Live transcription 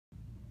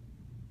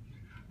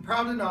I'm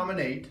proud to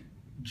nominate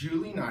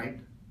Julie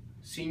Knight,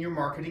 Senior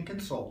Marketing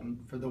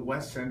Consultant, for the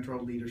West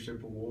Central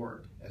Leadership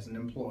Award as an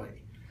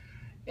employee.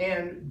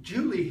 And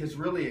Julie has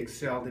really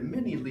excelled in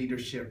many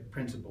leadership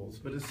principles,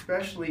 but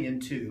especially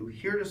in two: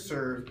 here to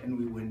serve and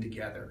we win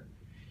together.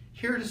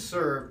 Here to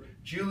serve,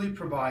 Julie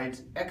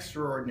provides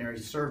extraordinary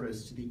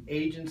service to the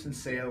agents and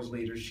sales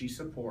leaders she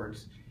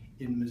supports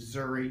in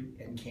Missouri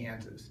and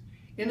Kansas.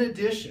 In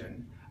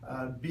addition,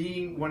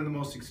 being one of the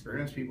most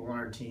experienced people on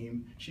our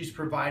team, she's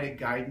provided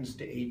guidance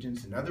to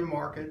agents in other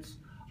markets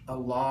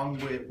along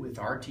with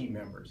our team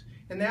members.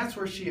 And that's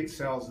where she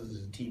excels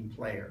as a team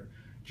player.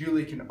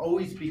 Julie can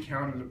always be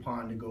counted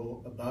upon to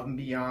go above and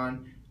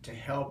beyond to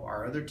help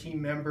our other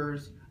team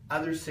members,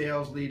 other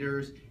sales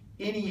leaders,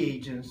 any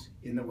agents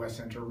in the West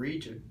Central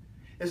region.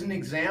 As an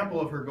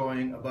example of her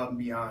going above and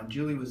beyond,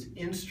 Julie was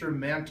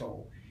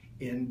instrumental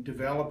in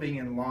developing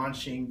and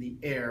launching the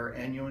AIR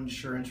Annual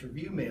Insurance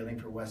Review mailing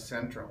for West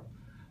Central.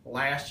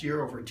 Last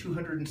year, over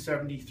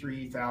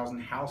 273,000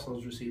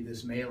 households received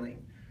this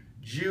mailing.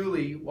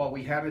 Julie, while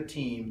we had a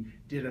team,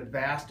 did a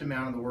vast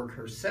amount of the work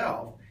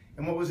herself.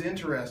 And what was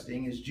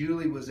interesting is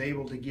Julie was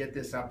able to get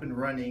this up and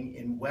running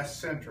in West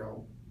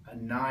Central, a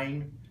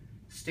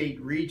 9-state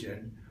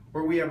region,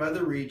 where we have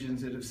other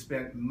regions that have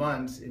spent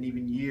months and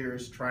even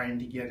years trying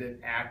to get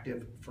it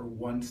active for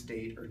one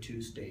state or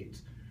 2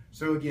 states.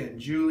 So again,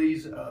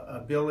 Julie's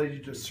ability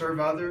to serve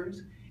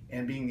others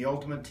and being the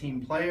ultimate team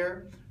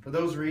player, for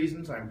those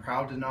reasons, I'm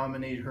proud to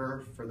nominate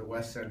her for the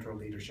West Central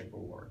Leadership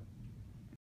Award.